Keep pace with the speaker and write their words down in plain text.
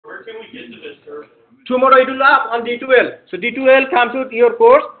Tomorrow it will up on D12. So D12 comes with your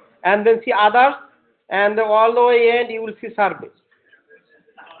course, and then see others, and all the way end you will see survey.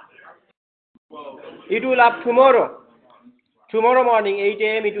 It will up tomorrow. Tomorrow morning, 8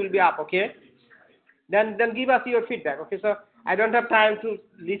 a.m. it will be up, okay? Then give us your feedback, okay? So I don't have time to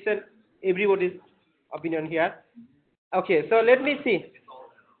listen everybody's opinion here. Okay, so let me see.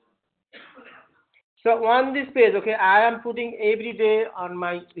 So on this page, okay, I am putting every day on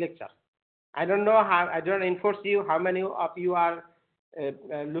my lecture. I don't know how, I don't enforce you how many of you are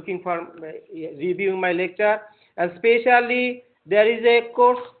looking for reviewing my lecture. And especially, there is a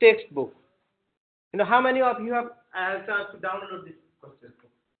course textbook. You know, how many of you have a chance to download this course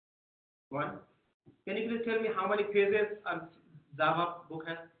textbook? One. Can you please tell me how many pages a Java book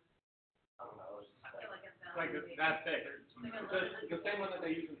has? Like that thick. The same one that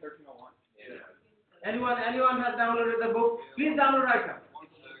they use in 1301. Yeah. Anyone has downloaded the book? Please download right now.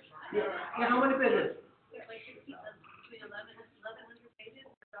 Yeah, how many pages? Like between 1100 pages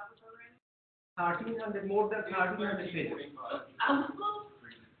for Java programming. 1300, more than 1300 pages.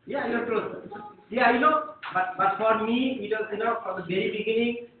 Yeah, you're close. Yeah, you know, but for me, it was, you know, from the very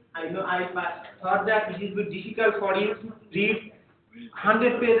beginning, I thought that it is very difficult for you to read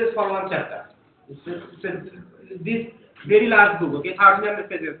 100 pages for one chapter. This very large book, okay, 1300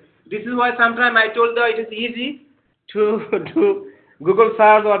 pages. This is why sometimes I told that it is easy to do Google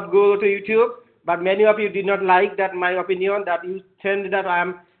search or go to YouTube, but many of you did not like that my opinion, that you think that I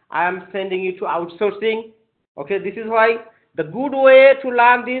am sending you to outsourcing. Okay, this is why the good way to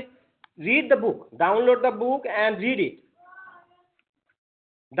learn this, read the book, download the book and read it.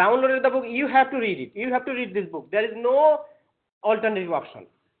 Download the book, you have to read it. You have to read this book. There is no alternative option.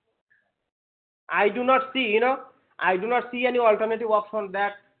 I do not see, I do not see any alternative option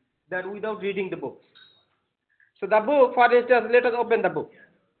that without reading the book. So the book, for instance, let us open the book.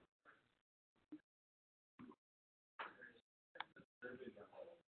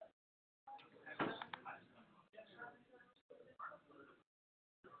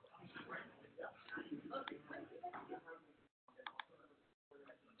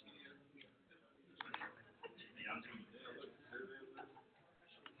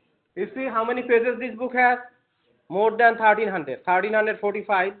 You see how many pages this book has? More than 1300,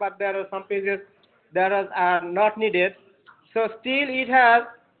 1345, but there are some pages that are not needed. So still it has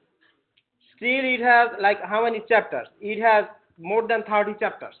like how many chapters? It has more than 30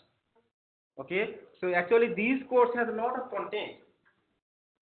 chapters. Okay, so actually this course has a lot of content.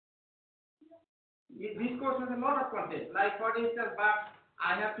 This course has a lot of content. Like for instance, but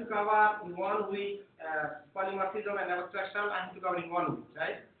I have to cover in 1 week polymorphism and abstraction. I have to cover in 1 week,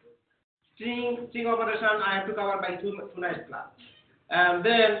 right? String operation I have to cover by tonight's class. And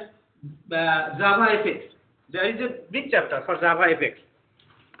then Java effects. There is a big chapter for Java effects.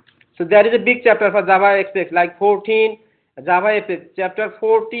 So there is a big chapter for Java effects, like 14 Java effects, chapter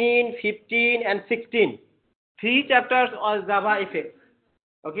 14, 15, and 16. 3 chapters on Java effects.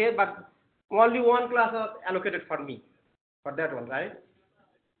 Okay, but only 1 class was allocated for me for that one, right?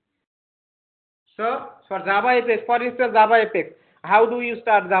 So for Java effects, for instance, Java effects, how do you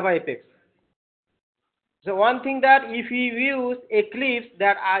start Java effects? So one thing that if you use Eclipse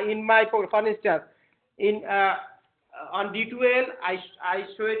that are in my, for instance, in on D12, I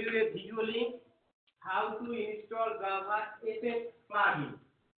showed you a video link how to install Java effects plugin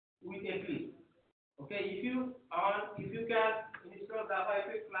with Eclipse. Okay, if you can install Java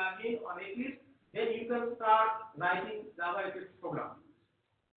effects plugin on Eclipse, then you can start writing Java effects program.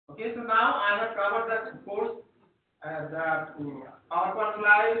 Okay, so now I have covered the course, the PowerPoint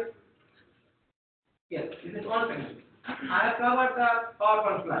slide. Yes, this is 1 second. I have covered the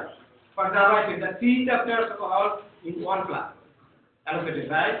PowerPoint slide for Java. The 3 chapters are all in 1 class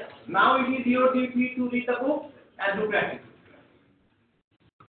allocated, right? Now it is your duty to read the book and do practice.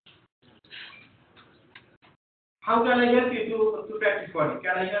 How can I help you to practice for you?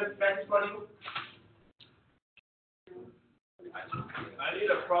 Can I help practice for you? I need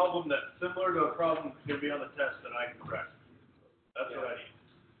a problem that's similar to a problem that can be on the test that I can practice. That's what I need.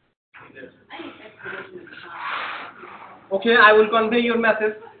 Okay, I will convey your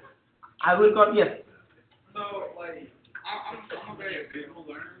message. Yes. So, like, I'm a very visual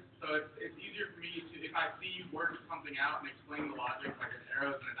learner, so it's easier for me to, if I see you work something out and explain the logic, like there's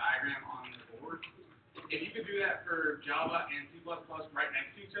arrows and a diagram on the board, if you could do that for Java and C++ right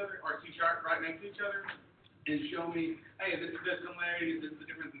next to each other, or C# right next to each other, and show me, hey, this is the similarities, this is the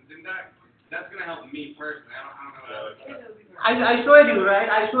difference in syntax, that's going to help me personally. I don't know I showed you, right?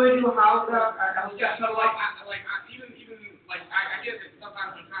 I showed you how the yeah, so like even like, I get that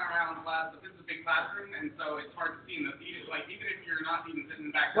sometimes you're trying around in class, but this is a big classroom, and so it's hard to see in the feed. Like, even if you're not even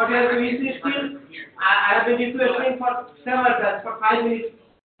sitting back. What else do you see still? I have been used to explain for several times, for 5 minutes.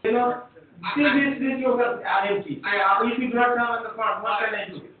 You know, still this yoga are empty. So if you do not come on the front, what can I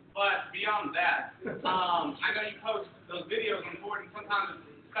do? But beyond that, I know you post those videos important. Sometimes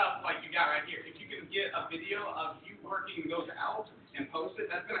it's stuff like you got right here. If you can get a video of you working those out and post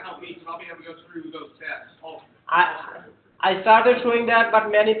it, that's going to help me because I'll be able to go through those steps. I started showing that, but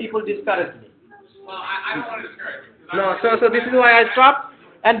many people discouraged me. Well, I don't want to discourage you. No, so this is why I stopped.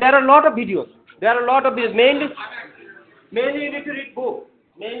 And there are a lot of videos. There are a lot of videos. Mainly you need to read book.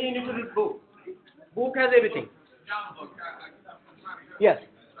 Mainly you need to read book. Book has everything. Yes.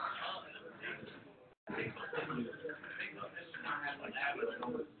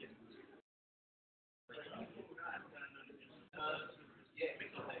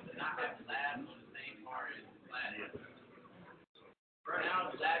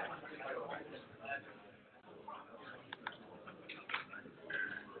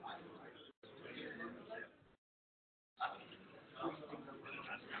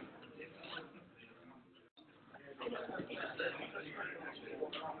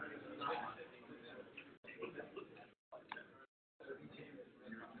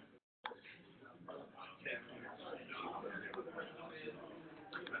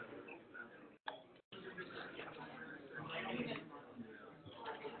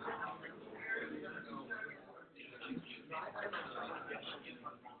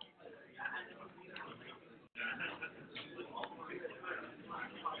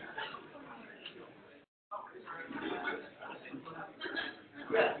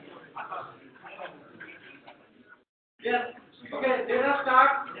 Yes. Okay, let us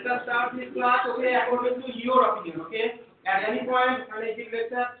start this class, okay, according to your opinion, okay? At any point, when I give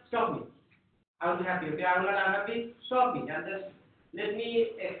lecture, stop me. I will be happy, okay? I will not unhappy, stop me and just let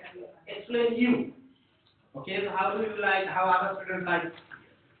me explain you. Okay, so how do you like, how other students like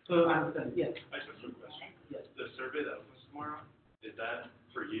to understand? Yes. I just have a question. Yes. The survey that opens tomorrow, is that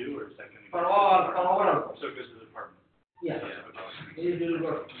for you or is that going to be? For all. So it goes to the department? Yes. Okay. It will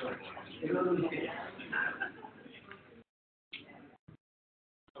go. It will be.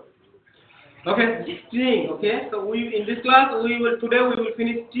 Okay, string. Okay, so in this class today we will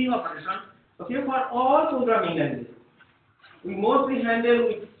finish string operation. Okay, for all programming languages, we mostly handle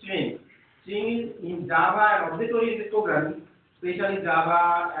with string. String is in Java and object-oriented programming, especially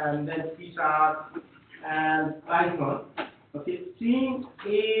Java and then C# and Python. Okay, string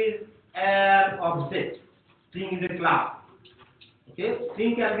is an object. String is a class. Okay,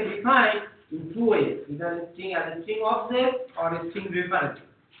 string can be defined in two ways: either a string as a string object or a string reference.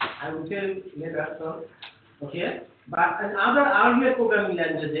 I will tell you later. So, okay, but in other earlier programming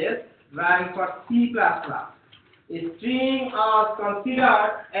languages, like for C++, a string was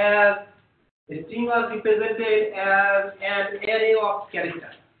considered as a string was represented as an array of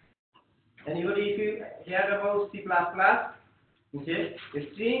characters. Anybody, if you hear about C++, okay,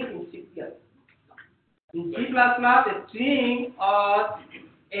 a string in C++. In C++, a string or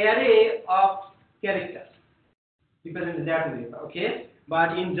array of characters represented that way. Okay.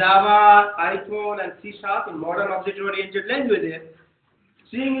 But in Java, Python, and C# in modern object-oriented languages,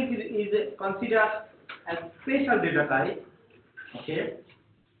 string is considered as special data type. Okay,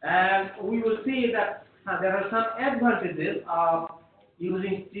 and we will see that there are some advantages of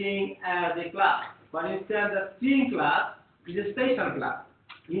using string as a class. For instance, the string class is a special class.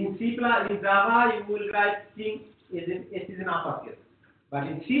 In Java, you will write string S is in uppercase, but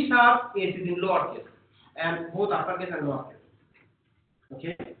in C# S is in lowercase, and both uppercase and lowercase.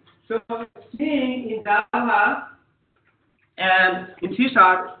 Okay, so string in Java and in C#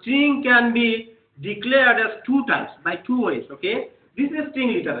 string can be declared as two types by two ways. Okay, this is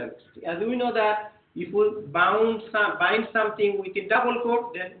string literal. As we know that if we bind something with a double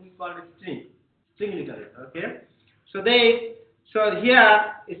quote, then we call it string literal. Okay, so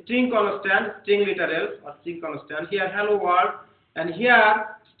here string constant, string literal or string constant. Here hello world, and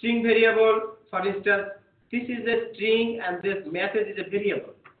here string variable. For instance, this is a string and this message is a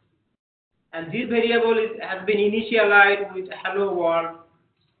variable. And this variable has been initialized with hello world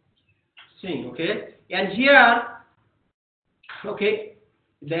string. Okay. And here, okay,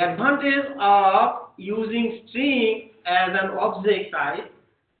 the advantage of using string as an object type,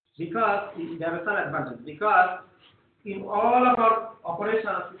 because there are some advantages. Because in all of our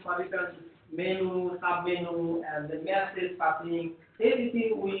operations, for instance, menu, submenu, and the message passing,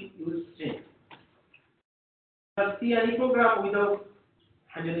 everything we use string. See any program without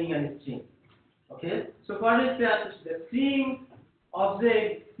handling any string. Okay, so for instance, the string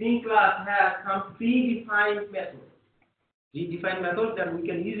object, string class has some predefined method. Redefined method that we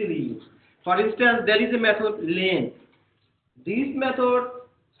can easily use. For instance, there is a method length. This method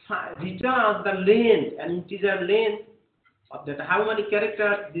returns the length, an integer length of that how many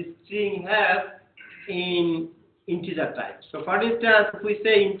characters this string has in integer type. So for instance, if we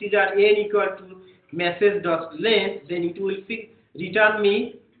say integer n equal to message dot length, then it will return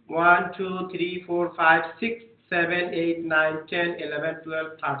me 1, 2, 3, 4, 5, 6, 7, 8, 9, 10, 11, 12,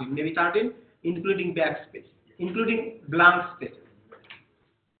 13, maybe 13, including backspace, including blank space.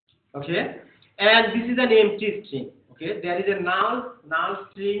 Okay, and this is an empty string. Okay, there is a null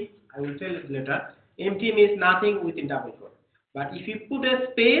string. I will tell you later. Empty means nothing within double quote. But if you put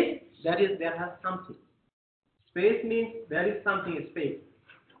a space, that is there has something. Space means there is something, space.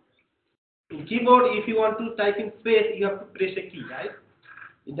 In keyboard, if you want to type in space, you have to press a key, right?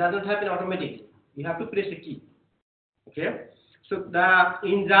 It doesn't happen automatically. You have to press a key. Okay. So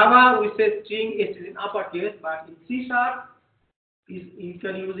in Java we say string is in uppercase, but in C# you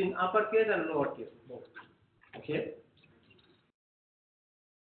can use in uppercase and lowercase both. Okay.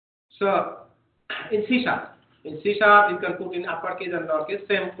 So in C# you can put in uppercase and lowercase,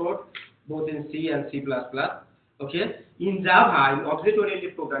 same code both in C and C++. Okay. In Java, in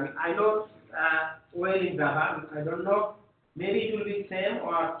object-oriented programming, I know well in Java, I don't know, maybe it will be same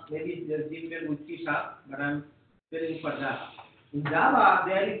or maybe it's different with C#, but I'm telling for Java. In Java,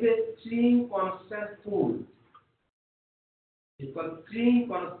 there is a string constant pool. It's called string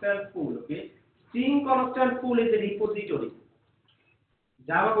constant pool. Okay. String constant pool is a repository.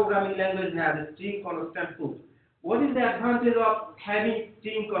 Java programming language has a string constant pool. What is the advantage of having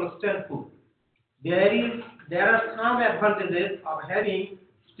string constant pool? There are some advantages of having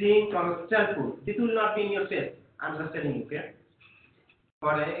string constant pool. This will not be in your test. I'm just telling you, okay?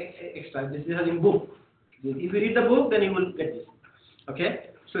 For extra, this is in book. If you read the book, then you will get this. Okay?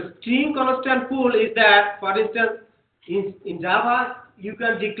 So string constant pool is that, for instance, in Java, you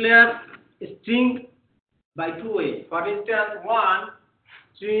can declare a string by two ways. For instance, one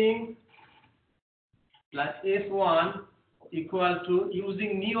string plus s1 equal to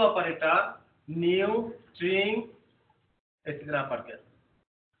using new operator, new string, this is an uppercase.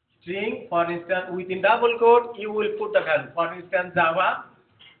 String, for instance, within double quote, you will put the value. For instance, Java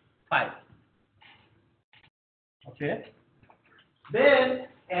 5. Okay. Then,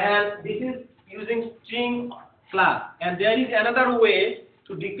 and this is using string class. And there is another way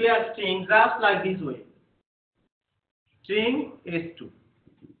to declare string just like this way. String s2.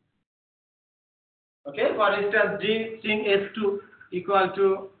 Okay. For instance, string s2 equal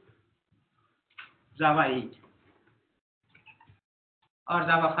to Java 8 or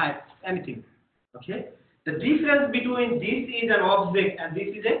Java 5, anything. Okay. The difference between this is an object and this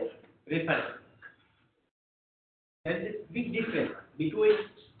is a reference. There is a big difference between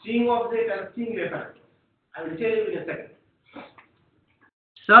string object and string reference. I will tell you in a second.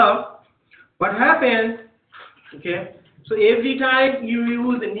 So, what happens? Okay. So every time you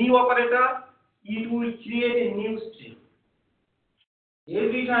use a new operator, it will create a new string.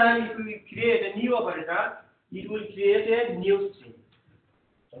 Every time if you create a new operator, it will create a new string.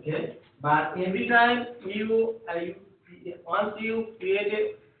 Okay. But every time once you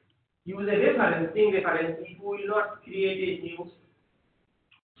use a reference, string reference, it will not create a new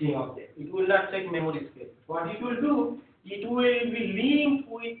string object. It will not take memory space. What it will do, it will be linked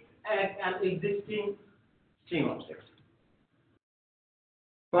with an existing string object.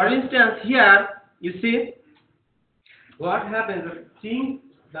 For instance, here you see what happens.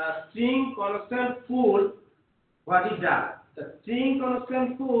 The string constant pool, what it does? The string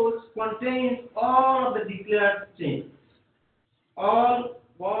constant pool contains all of the declared strings. All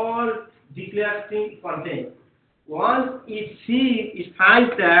declared strings contain. Once it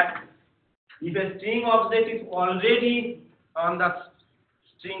finds that if a string object is already on the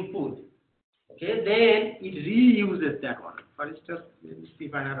string pool, okay, then it reuses that one. For instance, let me see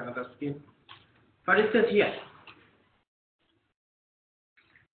if I have another scheme. For instance, here.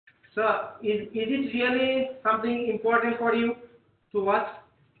 So, is it really something important for you to watch?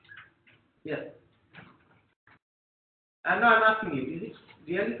 Yes. And now I'm asking you, is it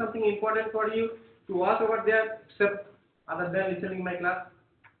really something important for you to watch over there, except other than listening my class?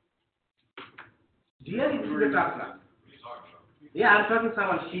 Really, this is a tough class. Yeah, I'm talking to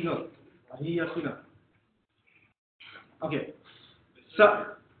someone, she knows. He or she knows. Okay. So,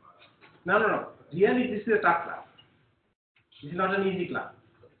 no. Really, this is a tough class. This is not an easy class.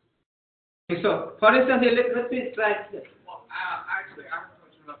 Okay, so, for instance, let's try this. Well, actually, I have a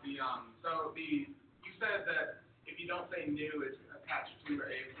question about you said that if you don't say new, it's attached to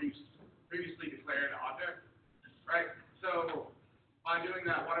a previously declared object, right? So, by doing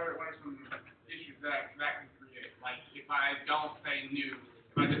that, what are some issues that can create? Like, if I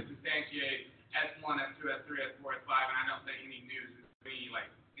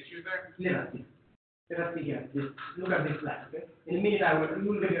is there? Let us see here. Look at this slide. Okay. In a minute,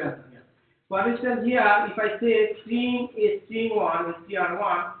 you will get your answer here. For instance, here, if I say string is string1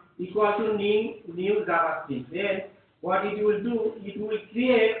 str1 equal to new Java string, then what it will do? It will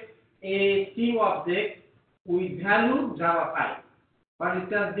create a string object with value Java 5. For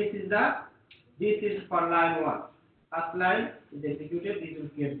instance, this is for line 1. First line is executed. This will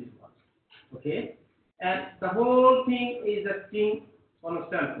create this one. Okay, and the whole thing is a string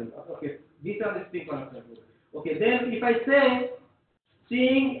constant pool. Okay, this one is string constant pool. Okay, then if I say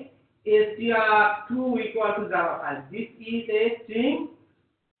string str2 equal to Java 5, this is a string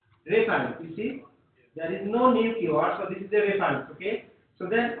reference. You see, there is no new keyword, so this is a reference. Okay, so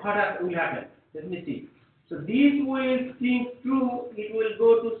then what will happen? Let me see. So this will string true. It will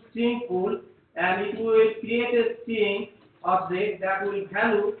go to string pool, and it will create a string object that will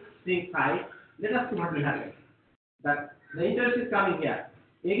value string 5. Let us see what will happen. That the interest is coming here.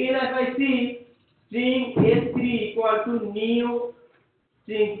 Again, if I see string s3 equal to new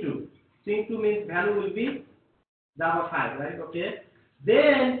string 2. String 2 means value will be Java 5, right? Okay.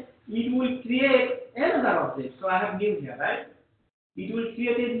 Then it will create another object. So I have new here, right? It will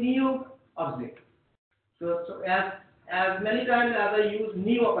create a new object. So as many times as I use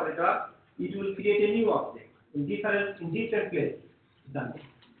new operator, it will create a new object in different places. Done.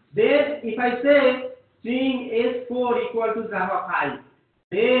 Then if I say string s4 equal to Java 5,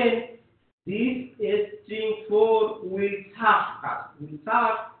 then this string 4 will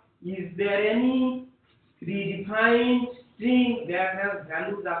search. Is there any predefined string that has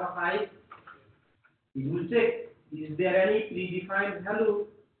value Java 5? It will check. Is there any predefined value?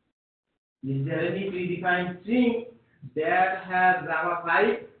 Is there any predefined string that has Java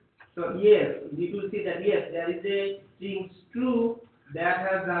 5? So yes, we will see that yes, there is a string true that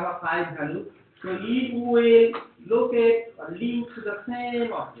has Java 5 value. So it will locate or link to the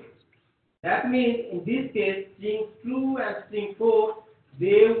same object. That means in this case, string true and string 4,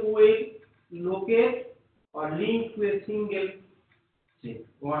 they will locate or link to a single string,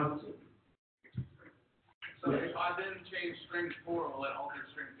 one string. So if I then change string 4, will it alter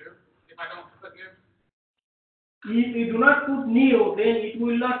string 2? If I don't put new? If you do not put new, then it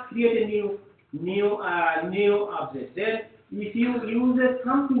will not create a new object. Then if you use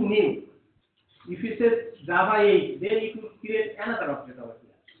something new, if you say Java 8, then it will create another object over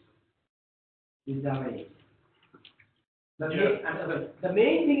here. In Java 8. The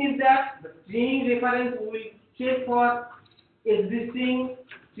main thing is that the string reference will check for existing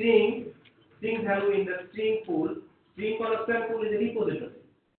string value in the string pool. String constant pool is a repository.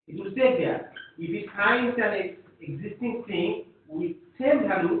 It will check there. If it finds an existing string with same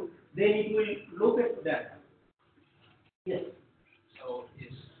value, then it will locate to that value. Yes. So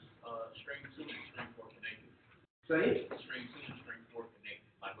is string 2 and string 4 connected? Sorry? String 2 and string 4 connected.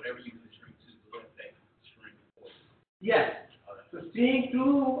 Like whatever you do to string 2 will affect string 4. Yes. So string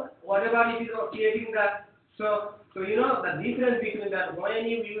 2, whatever it is creating that. So you know the difference between that, when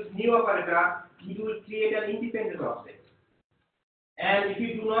you use new operator, it will create an independent object. And if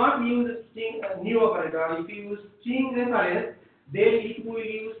you do not use string new operator, if you use string reference, then it will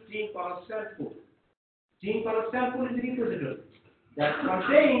use string constant pool. String constant pool is a repository that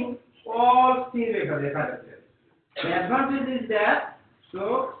contains all string references. The advantage is that,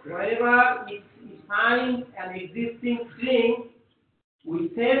 so whenever it finds an existing string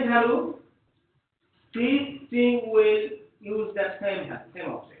with same value, this string will use that same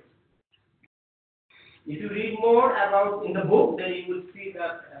object. If you read more about in the book, then you will see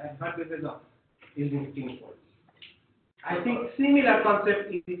that advantages of using string pool. I think similar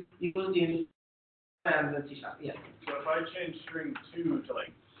concept is used in and the C#. Yes. So if I change string 2 to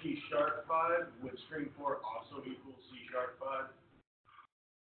like C#5, would string 4 also equal C#5?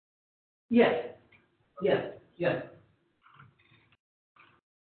 Yes.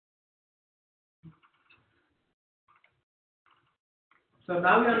 So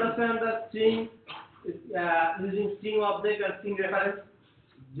now we understand the string using string object and string reference,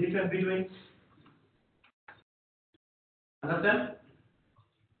 difference between. Understand?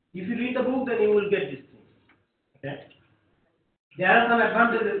 If you read the book, then you will get this thing. Okay. There are some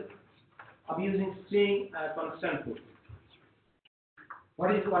advantages of using string constant pool.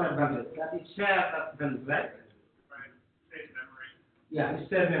 What is one advantage? That it shares that values, right? Right. Save memory. Yeah, it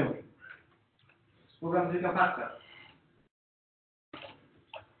shares memory. Programs become faster.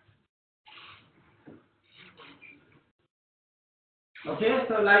 Okay,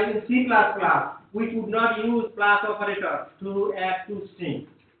 so like in C++, we could not use plus operator to add two strings.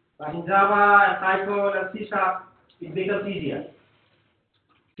 But in Java and Python and C#, it becomes easier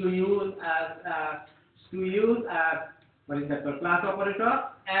to use as what is that called, class operator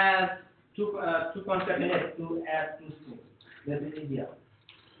as to concatenate, to add two strings. That is easier.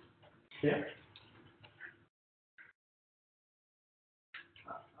 Okay.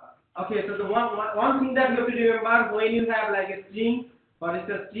 Okay, so the one thing that you have to remember when you have like a string, for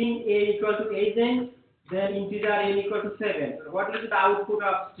instance, string a equal to agent, then integer n equal to 7. So what is the output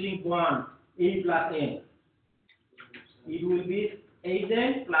of string 1, a plus n? It will be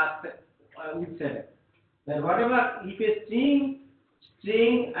agent plus with 7. Then whatever, if a string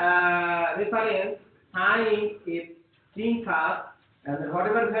reference finds a string first, and then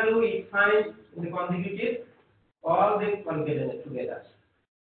whatever value it finds in the consecutive, all they concatenate together.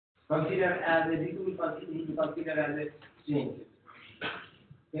 Consider as a this will consider as a string.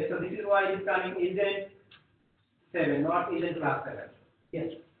 Okay, so this is why it is coming agent 7, not agent plus 7. Yes.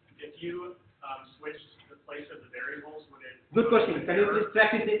 If you switch the place of the variables, would it? Good question. Can you please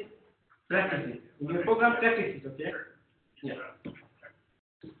practice it? Practice it. In your program, practice it. Okay. Yeah.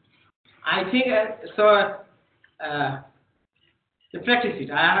 I think so. Practice it.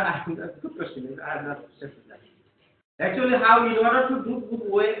 I have a good question. I have not tested that. Actually, how in order to do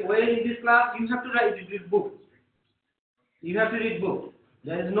well in this class, you have to read book. You have to read book.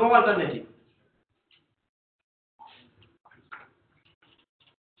 There is no alternative.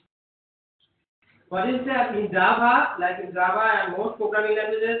 For instance, in Java, like in Java and most programming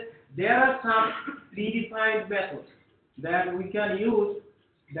languages, there are some predefined methods that we can use.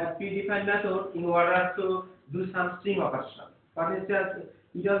 That predefined method in order to do some string operation. For instance,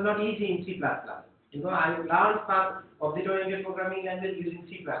 it was not easy in C++. You know, I learned some object-oriented programming language using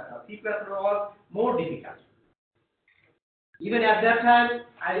C++. C++ was more difficult. Even at that time,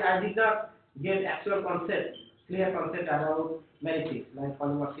 I did not get actual concept, clear concept about many things like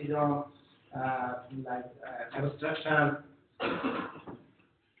polymorphism, abstraction,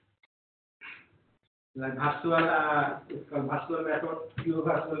 like virtual, it's called virtual method, pure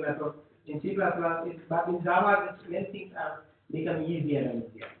virtual method. In C++, but in Java, many things are becoming easier and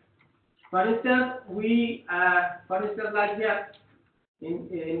easier. For instance, like here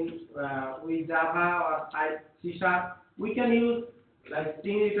with Java or C#, we can use like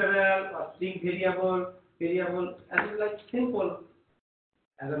string literal or string variable as like simple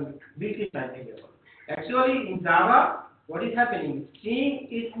as a built-in variable. Actually, in Java, what is happening? String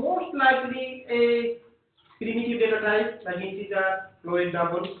is most likely a primitive data type like integer, float,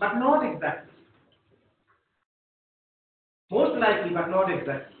 double, but not exactly. Most likely, but not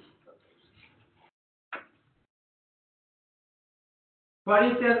exactly. For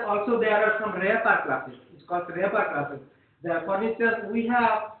instance, also there are some wrapper classes. It's called wrapper classes. For instance, we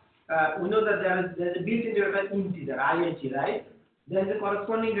know that there is a built-in data type integer, int, right? Then the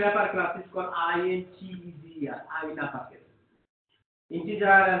corresponding wrapper class is called integer, in uppercase.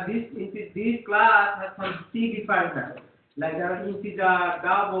 Integer, and this class has some predefined methods. Like there are integer,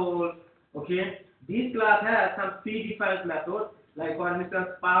 double, okay? This class has some predefined methods. Like for instance,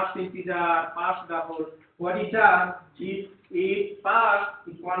 parse integer, parse double. What it does is it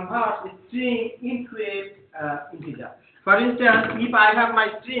converts a string into a integer. For instance, if I have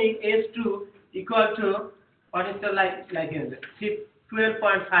my string s2 equal to, for instance, like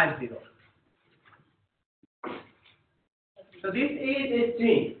 12.50. So this is a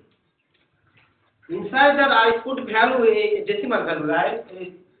string. Inside that I put value, a decimal value, right?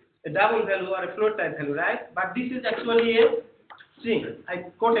 A double value or a float type value, right? But this is actually a string.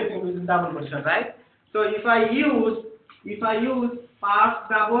 I quoted it with double quotation, right? So if I use parse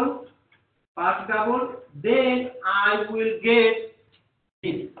double, then I will get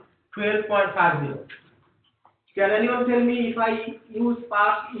this 12.50. Can anyone tell me if I use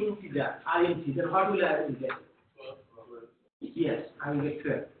parse integer, int, then what will I get? Yes, I will get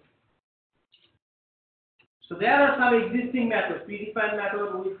 12. So there are some existing methods, predefined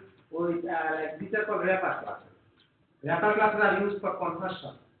methods with like these are called wrapper classes. Wrapper classes are used for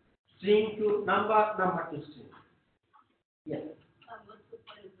conversion, string to number to string. Yes. What's the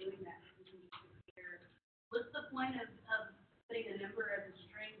point of doing that? What's the point of putting a number as a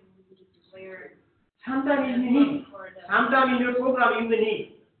string when you just declare? Sometimes you need. Sometimes in your program you may need.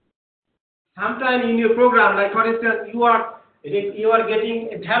 Sometimes in your program, like for instance, you are getting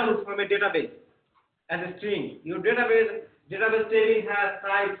a value from a database as a string. Your database table has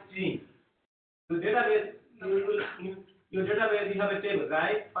type string. So database your database you have a table,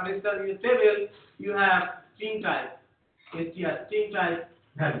 right? For instance, in your table you have string type, string type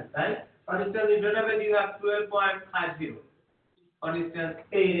value, right? For instance, in your database you have 12.50. For instance,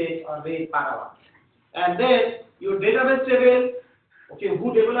 a or rate per hour. And then your database table, okay,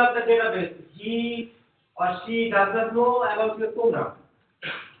 who developed the database? He or she does not know about your program.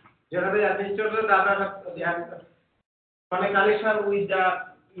 Database administrator does not have connection with the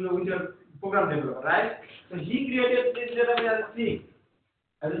with your program developer, right? So he created this database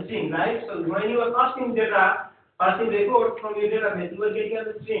as a string, right? So when you are passing record from your database, you are getting as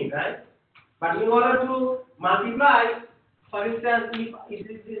a string, right? But in order to multiply, for instance, if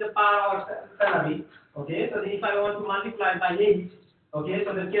this is a per hour salary, okay, so if I want to multiply by 8, okay,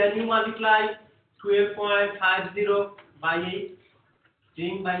 so then can you multiply 12.50 by 8,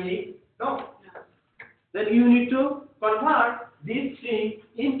 string by 8? No. Then you need to convert this string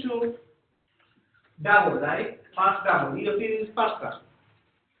into double, right? First double. You have to use first class.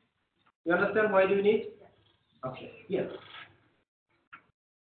 You understand why do you need? Okay. Yes.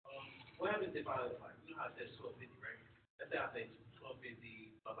 What happens if I like, you know how it says 1250, right? Let's say I say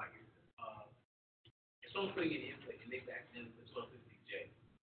 1250, if someone's putting in input and they accidentally put 1250J,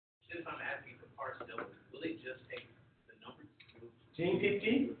 since I'm asking for parse double, will they just take the number? String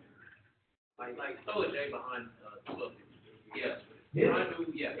 50. Like throw a J behind 1250. Yeah. Yes.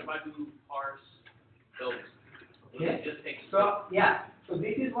 If I do parse double, will Okay. they just take So yeah. So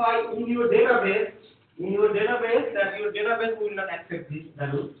this is why in your database will not accept this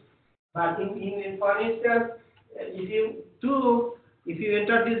value. But for instance, if you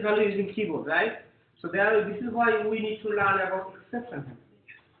enter this value using keyboard, right? So this is why we need to learn about exception handling.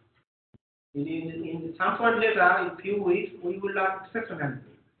 In some point later, in few weeks, we will learn exception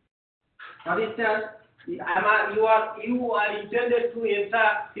handling. For instance, you are intended to enter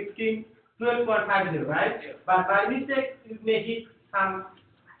 12.50, right? Yeah. But by mistake, you may hit some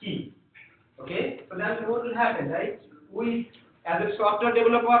key. Okay? So that's what will happen, right? We, as a software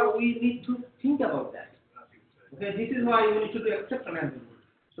developer, we need to think about that. Okay? This is why we need to do exception handling.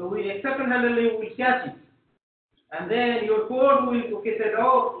 So with exception handling, we catch it. And then your code will, say,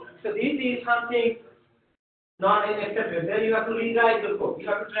 oh, so this is something not accepted. Then you have to rewrite the code. You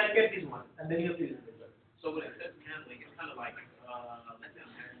have to try and get this one. And then you have to use this one. So with exception handling, it's kind of like, let's say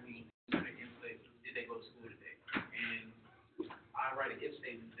I'm asking student input, did they go to school today? And I write an if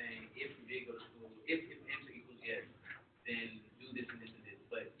statement saying, if you did go to school, if answer equals yes, then do this and this and this.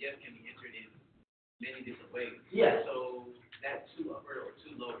 But yes can be entered in many different ways. Yes. So that two upper or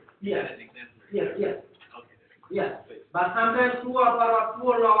two lower. Yes. That's an example. Yes, yes. Okay. Yes. But sometimes 2 upper or 2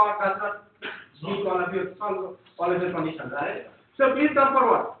 lower does not meet all of your conditions, right? So please come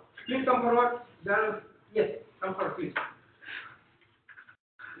forward. Please come forward. Then yes, come forward, please.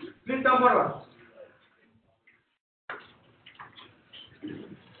 Please come forward.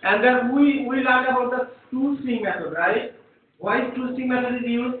 And then we learned about the two-string method, right? Why two-string method is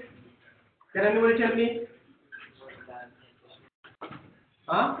used? Can anybody tell me?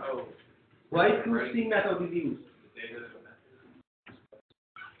 Huh? Why two-string method is used?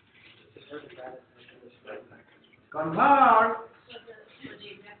 Convert.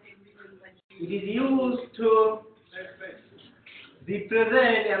 It is used to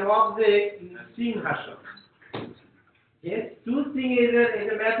represent an object in string version. Yes, two-string is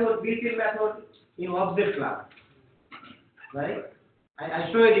a method, built-in method in object class. Right? I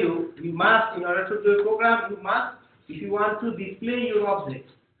showed you, you must, in order to do a program, you must, if you want to display your object,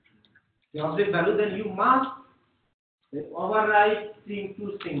 the object value, then you must override string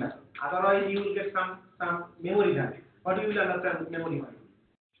to string method. Otherwise, you will get some memory value. What you will understand with memory value?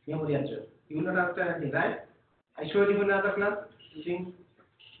 Memory address. You will not understand anything, right? I showed you in another class.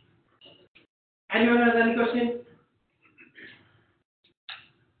 Anyone has any question?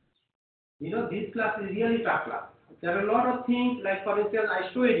 You know, this class is really tough class. There are a lot of things, like for instance,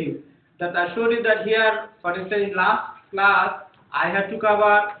 I showed you that here, for instance, in last class, I had to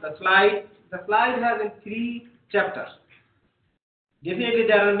cover the slide. The slide has in 3 chapters. Definitely,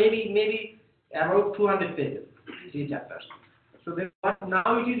 there are maybe about 200 pages, 3 chapters. So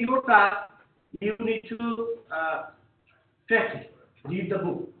now it is your task. You need to practice. Read the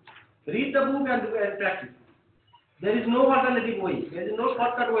book. Read the book and practice. There is no alternative way. There is no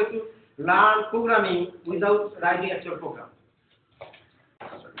shortcut way to learn programming without writing actual program.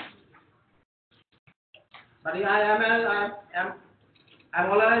 But I'm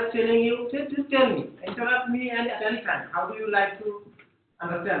always telling you, just tell me, interrupt me at any time. How do you like to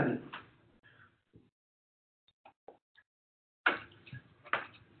understand this?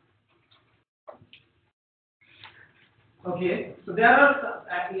 Okay, so there are,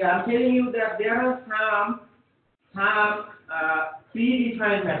 I'm telling you that there are some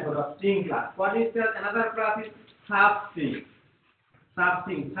predefined method of string class. For instance, another class is substring.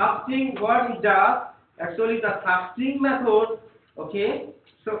 Substring, what it does, actually the substring method, okay,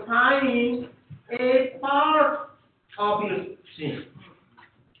 so find a part of your string.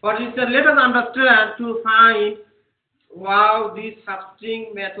 For instance, let us understand to find how this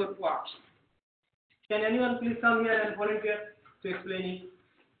substring method works. Can anyone please come here and volunteer to explain it?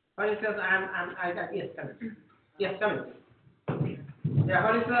 For instance, yes, come in. Yes, come in. Yeah,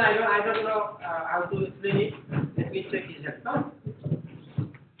 for instance, I don't know how to explain it. Let me check it. Come.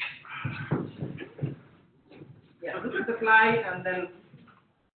 Yeah, look at the slide and then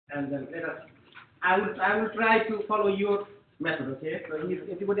let us. I will try to follow your method. Okay. So if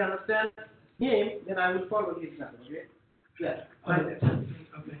anybody understands him, then I will follow his method. Okay. Yes. Okay.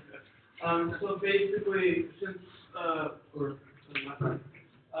 So basically, since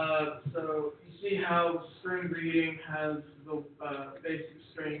so you see how string greeting has the basic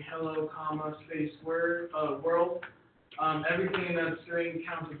string hello, comma, space word, world. Everything in that string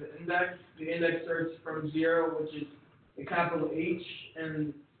counts as an index. The index starts from 0, which is a capital H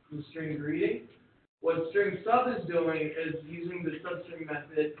in the string greeting. What string sub is doing is using the substring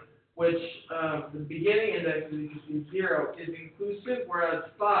method, which the beginning index, as you can see, 0, is inclusive, whereas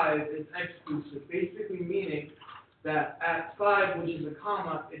 5 is exclusive, basically meaning that at 5, which is a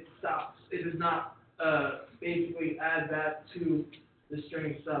comma, it stops. It does not basically add that to the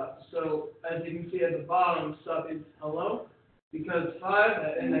string sub. So as you can see at the bottom, sub is hello, because 5,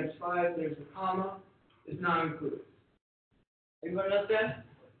 at index 5, there's a comma, it's not included. Everybody understand?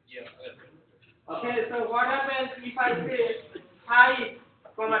 Yeah. Okay, so what happens if I say 5,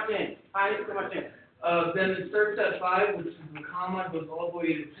 10? 5, 10. Then it starts at 5, which is the comma, goes all the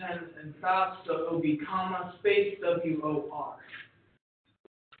way to 10 and stops, so it'll be comma, space, WOR.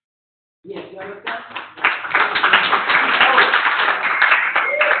 Yes, you understand?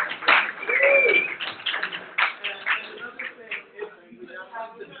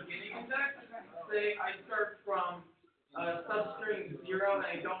 Say I start from substring 0 and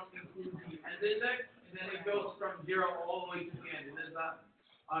I don't include the end index, and then it goes from 0 all the way to the end. It does that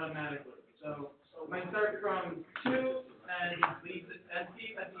automatically. So if I start from 2 and leave it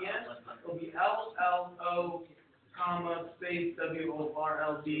empty at the end, it'll be L, L, O, comma, space, W, O, R,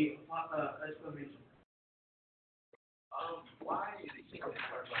 L, D, exclamation. Why is it start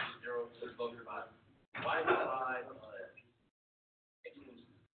from 0 to go to 5? Why is 5 exclusive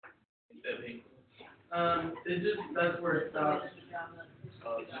instead of inclusive? It just, that's where it stops. Just the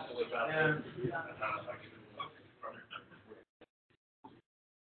way it's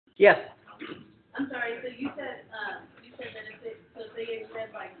Yeah. Yes. I'm sorry, so you said that if it, so say it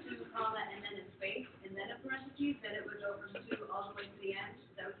said like 2, comma, and then a space, and then a parentheses, then it would go from 2 all the way to the end,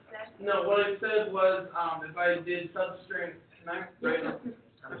 is that what you said? No, what I said was, if I did substring, can I write it?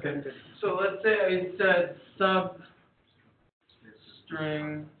 Okay. So let's say I said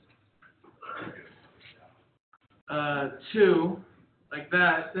substring 2, like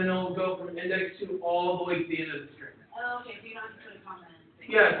that, then it'll go from index 2 all the way to the end of the string. Oh, okay, so you don't have to put a comma in.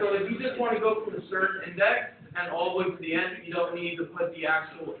 Yeah, so if you just want to go from a certain index and all the way to the end, you don't need to put the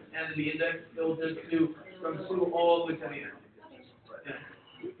actual end of the index. It'll just do from 2 all the way to the end. Yeah.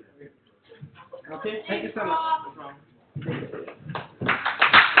 Okay, thank you so much. No problem.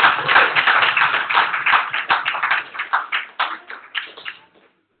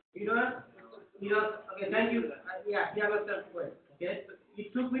 Okay, thank you. Yeah, he understands well. Okay,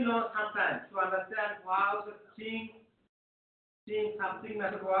 it took me some time to understand how the string something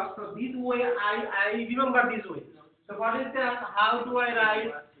method works. So this way, I remember this way. So what is that? How do I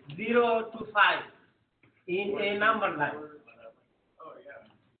write 0 to 5 in a number line?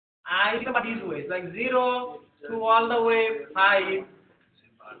 I remember this way. It's like 0 to all the way 5.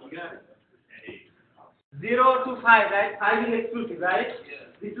 0 to 5, right? 5 is exclusive, right?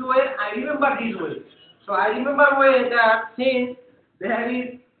 This way, I remember this way. So I remember way that since there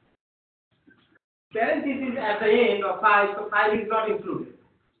is parentheses at the end of 5, so 5 is not included.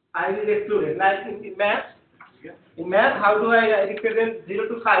 5 is excluded. Like in math, how do I represent 0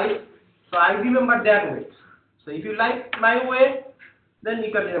 to 5? So I remember that way. So if you like my way, then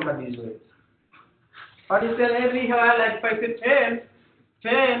you can remember this way. But if there every here, like if I say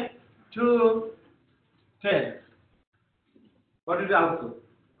 10 to 10, what is the output?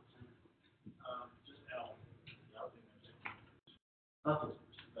 Just L. Output. No.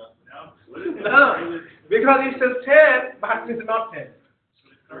 No, because it says 10, but it's not 10.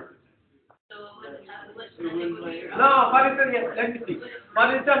 So what would be? No, what is it here? Let me see. For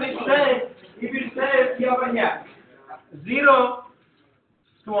instance, it says, if it says here over here, 0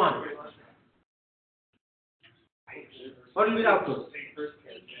 to 1. What will be the output?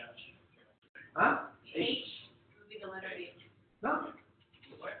 Huh? H would be the letter H. No?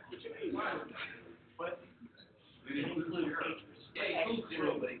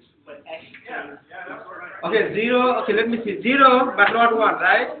 Okay, 0, okay, let me see. 0, but not 1,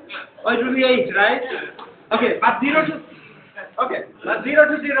 right? Oh, it will be 8, right? Okay, but 0 to, okay, but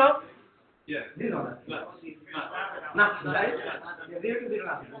 0 to 0? Yeah. 0. No, right? So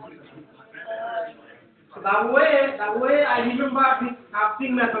the way I remember this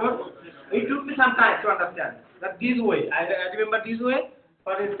casting method, it took me some time to understand that this way. I remember this way.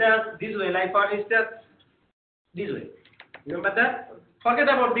 For instance, this way. Like for instance, this way. Remember that? Forget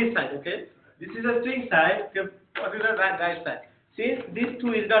about this side. Okay. This is a string side. Okay. What is the right side? Since this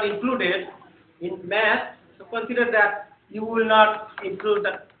two is not included in math, so consider that you will not include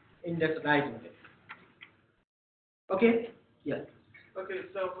the index right index. Okay? Yes. Okay,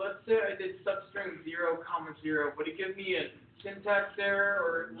 so let's say I did substring 0, 0. Would it give me a syntax error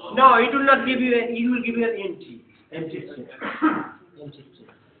or? No, it will not give you an. It will give you an empty string. Empty string.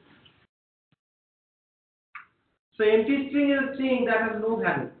 So empty string is a string that has no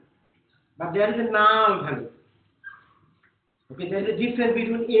value, but there is a null value. Okay, there is a difference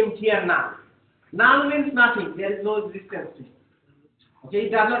between empty and null. Null means nothing. There is no existence to it. Okay,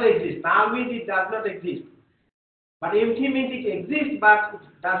 it does not exist. Null means it does not exist. But empty means it exists, but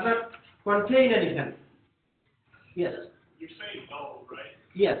it does not contain any value. Yes. You're saying null, right?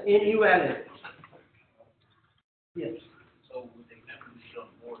 Yes, N-U-L-L. Yes. So with the example you showed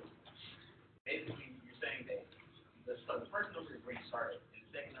on the board, basically you're saying that the first number is where you started, and the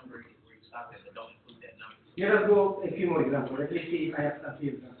second number is where you stopped at, but don't include that number. Let us go a few more examples. Let me see if I have a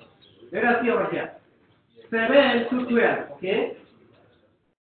few examples. Let us see over here. 7 to 12, okay?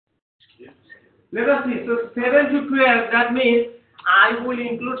 Let us see. So 7 to 12, that means I will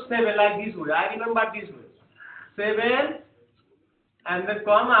include 7 like this way. I remember this way. 7 and then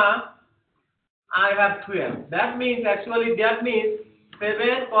comma, I have 12. That means 7,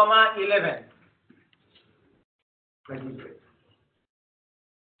 comma 11. Like this way.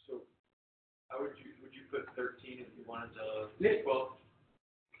 So, how would you put 13 if you wanted to Let's- 12?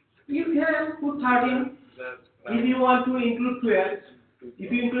 You can put 13 Is that if you want to include 12.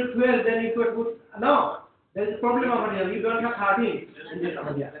 If you include 12, then you could put, no, there is a problem over here. You don't have 13 in this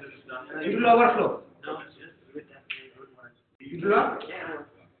over here. It will overflow. It will not?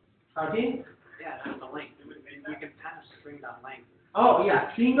 13? Yeah, that's the length. We can pass string that length. Oh,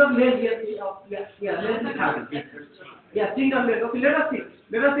 yeah, string of length, yes, length is 13. Yeah, string of length. Okay, let us see.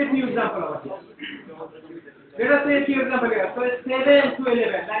 Let us see a few examples over here. Let us see a few examples here. So it's 7 to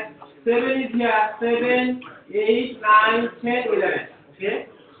 11. Like 7 is here, 7, 8, 9, 10, 11. Okay?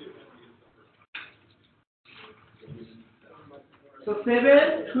 So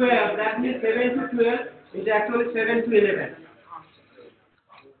 7, 12, that means 7 to 12 is actually 7 to 11.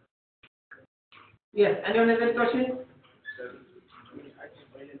 Yes, anyone has any question? 7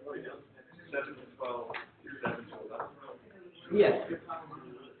 to 12, 7 to 11. Yes.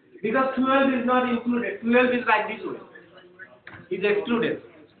 Because 12 is not included. 12 is like this way. Is excluded.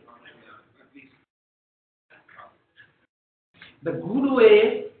 The good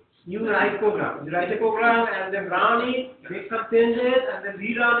way, you write program. You write a program and then run it, make some changes and then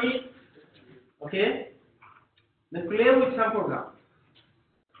rerun it. Okay? Then play with some program.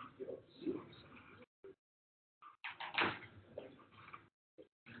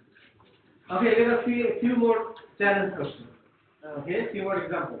 Okay, let us see a few more challenge questions. Okay, few more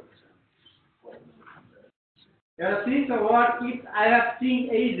examples. Let us see, so what if I have string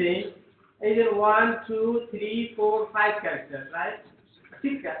agent 1, 2, 3, 4, 5 characters, right?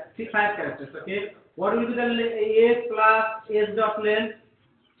 5 characters, okay? What will be the s plus s dot length?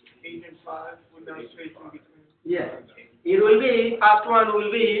 Agent 5 with no space in between. Yes. It will be, first one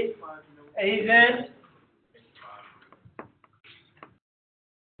will be agent.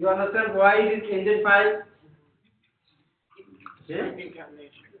 You understand why it is agent 5? Okay?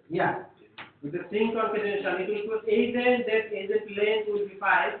 Yeah. With the string concatenation, it will put agent, then agent length will be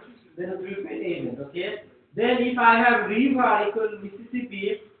 5, then it will be agent, okay? Then if I have river equal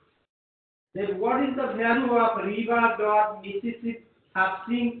Mississippi, then what is the value of river dot Mississippi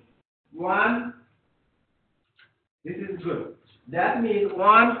substring 1? This is good. That means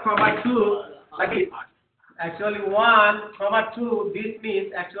 1, 2, again, actually 1, 2, this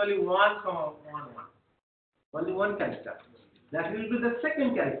means actually 1, 1, 1. Only one character. That will be the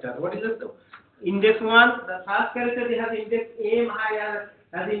second character. What is the index 1? The first character they have index m, I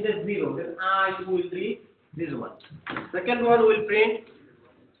has index 0. Then I will be this one. Second one will print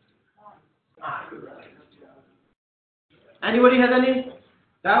I. Anybody has any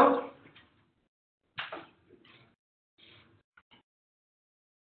doubt?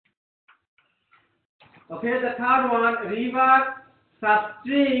 Okay, the third one, river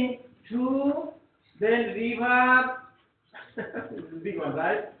substring 2, then river, big one,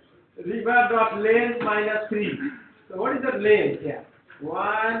 right? River dot length minus 3. So what is the length here?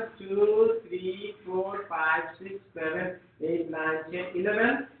 1, 2, 3, 4, 5, 6, 7, 8, 9, 10,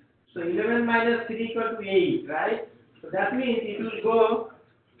 11. So 11 minus 3 equal to 8, right? So that means it will go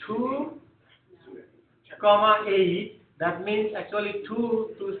 2, comma 8. That means actually 2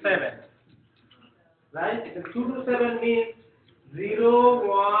 to 7. Right? The 2 to 7 means 0,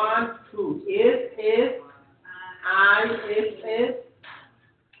 1, 2. S, S, I, S, S,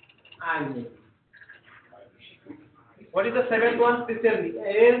 I. What is the seventh one? Please tell me.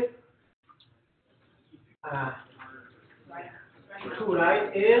 S, 2, right?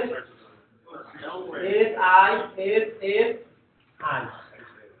 S, S, I, S, S, I.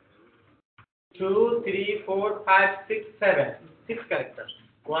 2, 3, 4, 5, 6, 7. 6 characters.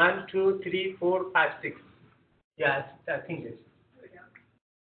 1, 2, 3, 4, 5, 6. Yes, I think this.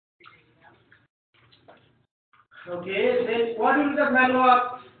 Okay, then what is the value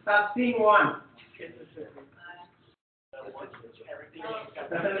of substring 1?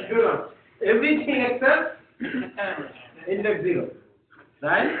 That's a good one. Everything except index 0.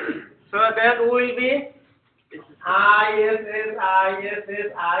 Right? So that will be ISS, ISS,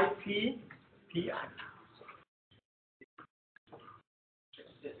 IP, PI.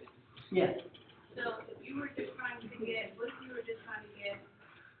 Yes. So if you were just trying to get, what if you were just trying to get,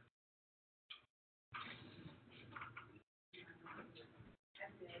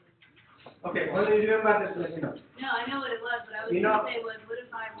 Okay, only remember this, let me know. no, I know what it was, but I was You gonna know- say was, what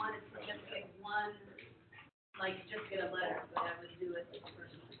if I wanted to just get one, like, just get a letter, what I would do with this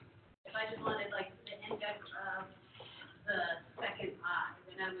person? If I just wanted, like, the index of the second I,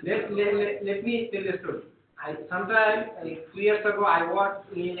 then I would. Let me tell you a story. Sometime 3 years ago, I worked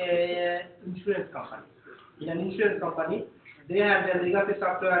in a insurance company. In an insurance company, they have their legacy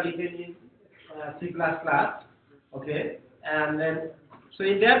software written in C++. Okay, and then so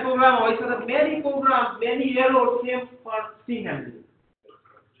in that program, also the many programs, many errors came for string handling,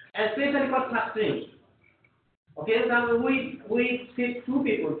 especially for substring. Okay, so we sit two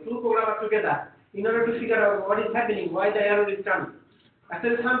programmers together in order to figure out what is happening, why the error is coming.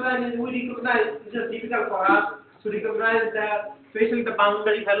 Actually, sometimes we recognize it is difficult for us to recognize especially the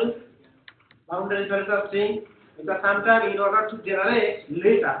boundary values of string, because sometimes in order to generate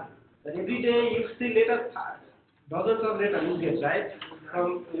letter, that every day you see letters, dozens of letters you get, right,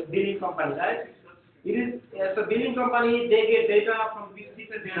 from billing company, right? It is as a billing company, they get data from different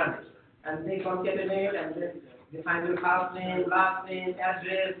databases, and they concatenate and then they find your first name, last name,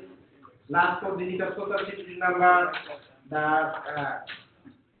 address, last 4 digits of social security number,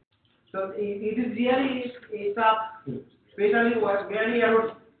 so it is really a tough thing, especially what many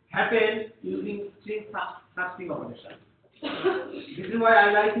errors happen using string substring operation. This is why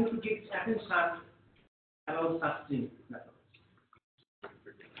I like you to give attention about substring method.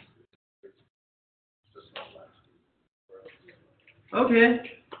 Okay.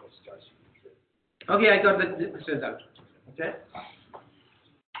 Okay, I got this result. Okay.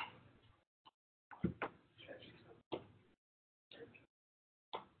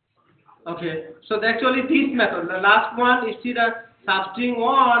 Okay, so actually this method, the last one is see the substring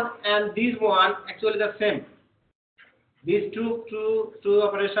 1 and this one actually the same. These two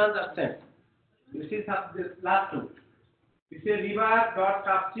operations are same. You see this last two. You say revert dot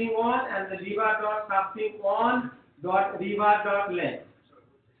substring 1 and the revert dot substring 1 dot revert dot length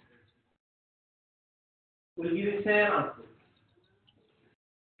will give you same answer.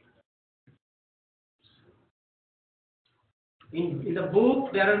 In the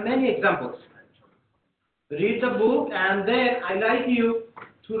book, there are many examples. Read the book and then I like you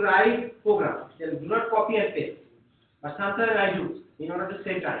to write program. Then do not copy and paste. But sometimes I do in order to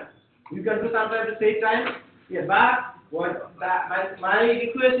save time. You can do sometimes to save time. Yeah, but my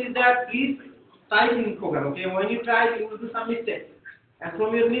request is that please type in program. Okay, when you type, you will do some mistake, and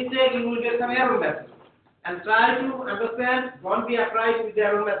from your mistake, you will get some error message. And try to understand. Don't be afraid with the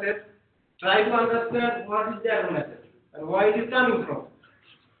error message. Try to understand what is the error message and where it is coming from.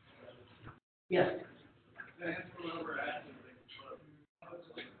 Yes.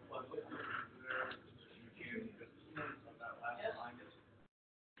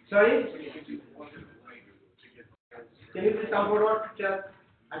 Sorry? Can you please come forward? Just,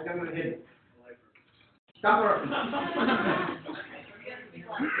 I cannot hear you. Come forward.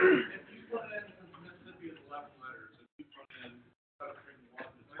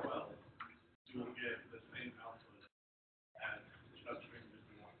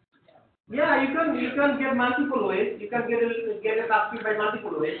 Yeah, you can get multiple ways. You can get a substring by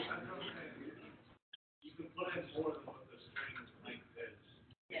multiple ways. You can put in more than what the string length is.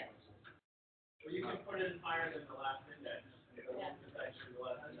 Yes. Or you can put in higher than the last index. Yeah. It's actually the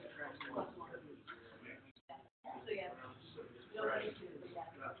last index. So, yeah. No worries, yeah.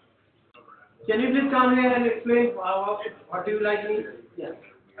 Can you please come here and explain what do you like me? Yes.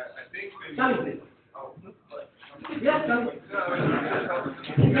 I think Come in, please. Yes, come.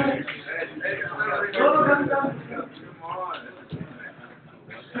 No, come, come.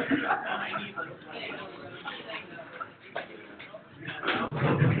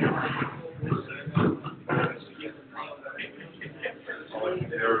 All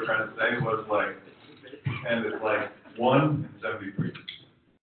they were trying to say was like, and it's like 1 and 73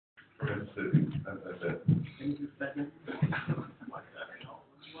 for Mississippi. That's it.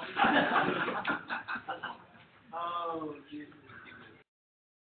 Oh, Jesus.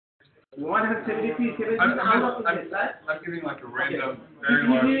 173, 70, I'm giving like a random, very If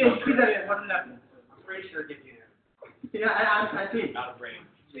large you number. see that, what will happen? I'm pretty sure it gives you Yeah, I think. out of range.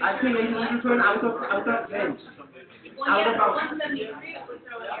 I think it will be thrown out of range. Well, Out yeah, of bounds. 173 would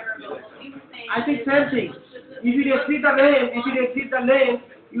throw an error, but what we were saying. I think same thing. If you exceed the range,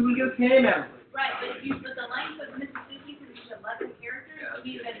 you will get same error. Right, but the length of Mississippi, since it's 11 characters,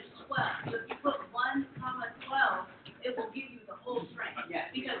 means that it's 12. So if you put 1, 12, it will give you the whole string. Yeah.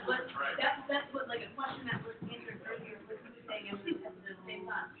 Because that's what, like, a question that was answered earlier, was who was saying at the same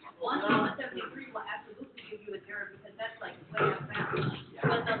time. 1,73 will absolutely give you an error, because that's like way out of bounds.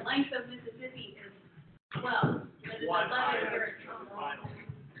 But the length of Mississippi is 12, but it's 11 characters.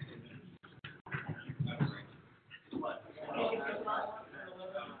 So it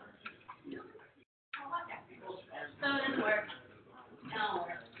doesn't work. No.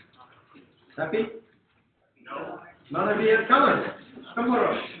 Happy? No. None of you have come. Come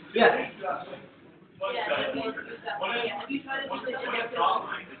forward. Yes. Yeah, if you use that one, yeah, if you try to do the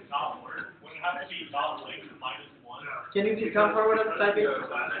Can you please come forward and type it?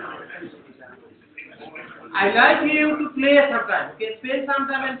 I like you to play sometime. Okay, spend some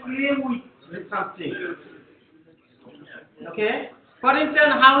time and play with something. Okay. For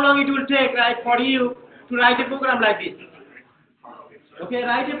instance, how long it will take, right, for you to write a program like this? Okay,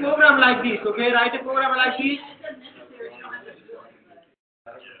 write a program like this. Okay, write a program like this.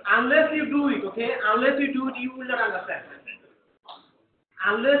 Unless you do it, okay? Unless you do it, you will not understand.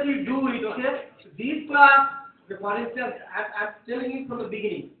 Unless you do it, okay? This class, for instance, I'm telling you from the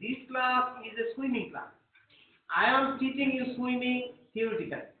beginning, this class is a swimming class. I am teaching you swimming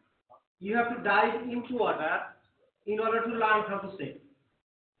theoretically. You have to dive into water in order to learn how to swim.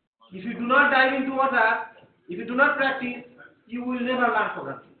 If you do not dive into water, if you do not practice, you will never learn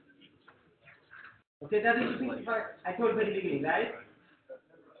programming. Okay, that is the thing I told very beginning, right?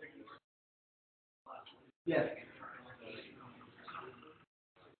 Yes.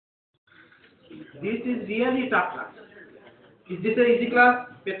 This is really tough class. Is this an easy class,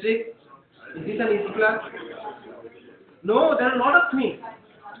 Patrick? Is this an easy class? No, there are a lot of things.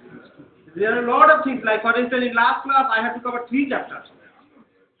 There are a lot of things. Like for instance, in last class, I had to cover 3 chapters.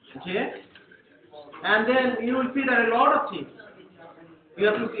 Okay, and then you will see there are a lot of things. You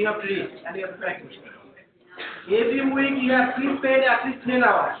have to read and you have to practice. Every week you have to spend at least 10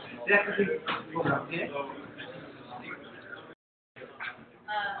 hours practicing program. Okay.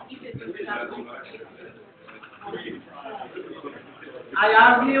 I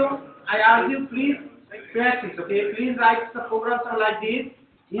ask you, please practice. Okay, please write the programs like this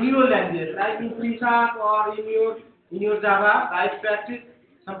in your language, like in C# or in your Java. Write practice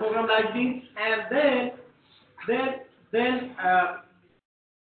some program like this, and then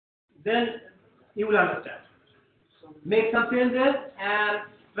you will understand. Make some changes and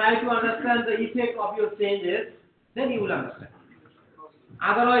try to understand the effect of your changes. Then you will understand.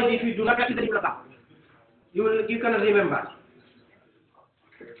 Otherwise, if you do not practice, then you cannot remember.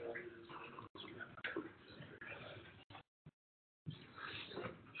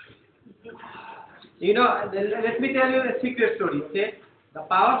 You know, let me tell you a secret story. Okay, the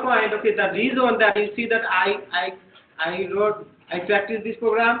PowerPoint. Okay, the reason that you see that I practiced this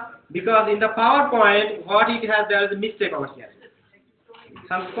program because in the PowerPoint, what it has, there is a mistake over here.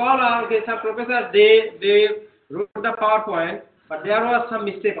 Some scholar, okay, some professors, they wrote the PowerPoint, but there was some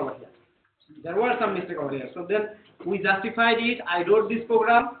mistake over here. So then we justified it. I wrote this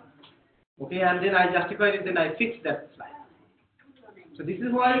program, okay, and then I justified it. Then I fixed that slide. So this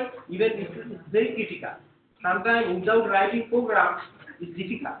is why even this is very critical. Sometimes without writing program is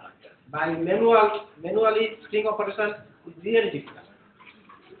difficult. By manually string operation is really difficult.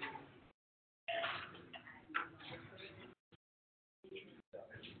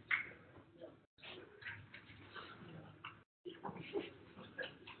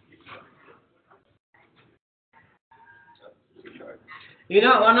 You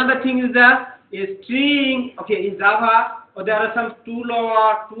know, another thing is that a string, okay, in Java, or there are some 2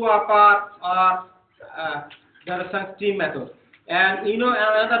 lower, 2 upper, or there are some string methods. And you know,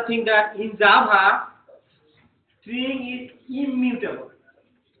 another thing that in Java, string is immutable.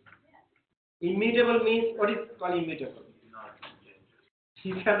 Immutable means, what is called immutable?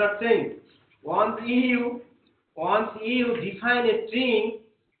 You cannot change. Once you define a string,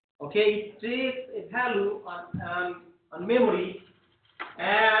 okay, it takes a value on memory,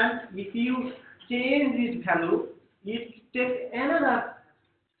 and if you change this value, it takes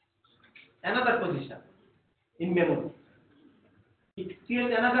another position in memory. It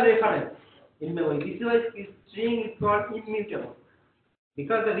creates another reference in memory. This is why string is called immutable.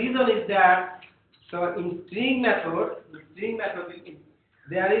 Because the reason is that, so in string method,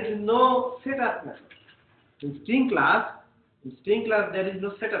 there is no setup method. In string class, there is no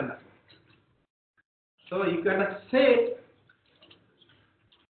setup method. So you cannot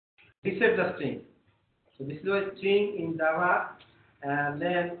reset the string. So this is why string in Java and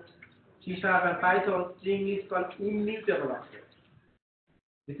then C# and Python, string is called immutable object.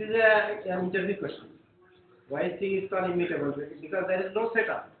 This is an interview question. Why string is called immutable? Because there is no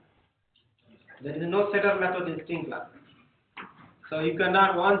setup. There is no setup method in string class. So you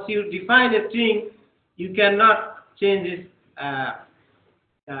cannot, once you define a string, you cannot change its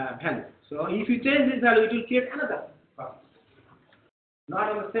value. So if you change this value, it will create another problem.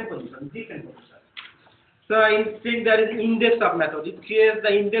 Not on the same position, different position. So in string there is index of method. It creates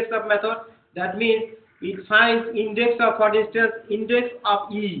the index of method. That means it finds index of, for instance, index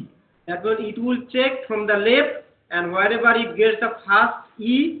of E. That means it will check from the left, and wherever it gets the first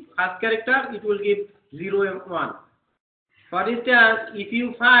character, it will give 0 and 1. For instance, if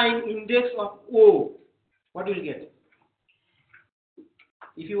you find index of O, what will you get?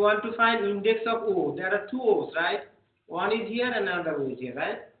 If you want to find index of O, there are two O's, right? One is here and another O is here,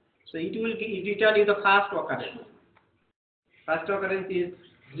 right? So it will return you the first occurrence. First occurrence is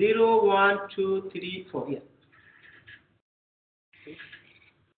 0, 1, 2, 3, 4. Yes.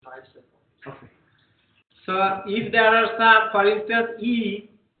 Okay. So if there are some, for instance, E,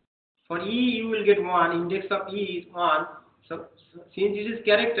 for E you will get 1, index of E is 1. So since it is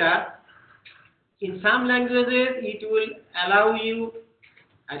character, in some languages it will allow you,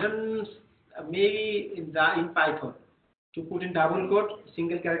 maybe in Python, to put in double quote,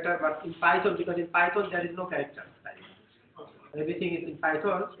 single character, but in Python, because in Python there is no character. Everything is in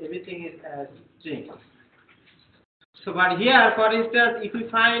Python, everything is string. So but here, for instance, if you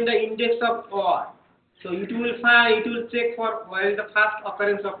find the index of OR, so it will check for where is the first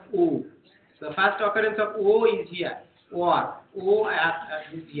occurrence of O. So the first occurrence of O is here, OR, O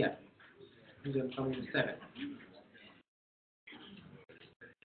is here, 7.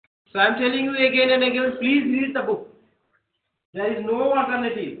 So I am telling you again and again, please read the book. There is no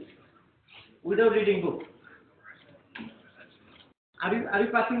alternative without reading book. Are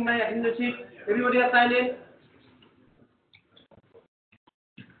you passing my attendance? Everybody are silent.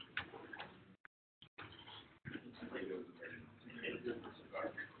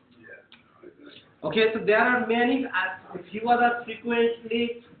 Okay, so there are many, few other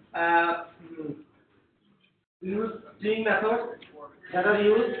frequently used string methods that are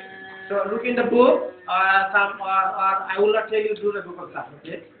used. So look in the book, or I will not tell you do the book of stuff.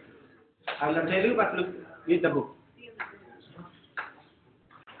 Okay, I will not tell you, but look, read the book.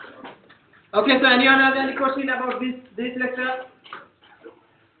 Okay, so anyone has any question about this lecture?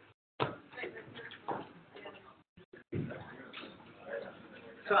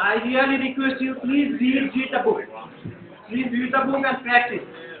 So I really request you, please read the book. Please read the book and practice.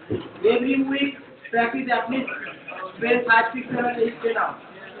 Every week, practice at least 12, 5, 6, 7, 8, 10 hours.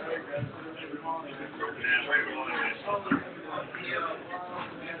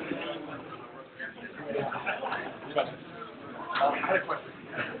 I had a question.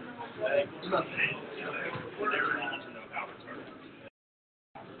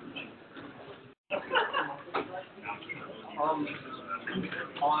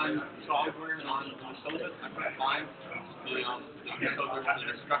 On software and on syllabus, I couldn't find the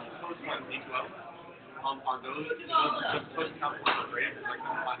instruction codes on D12. Are those supposed to count for grade? Because I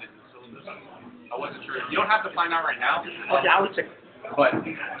couldn't find it in the syllabus. I wasn't sure. You don't have to find out right now. Okay, I will check. But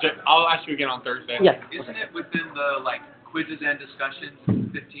I'll ask you again on Thursday. Yes. Isn't it within the quizzes and discussions,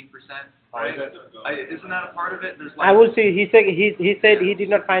 15%? Right? Isn't that a part of it? There's I will see. He said he did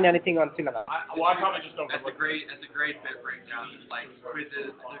not find anything on syllabus. I probably just don't. As a grade bit breakdown,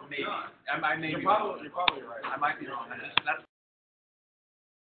 quizzes, maybe. I may You're be probably right. I might be wrong. That's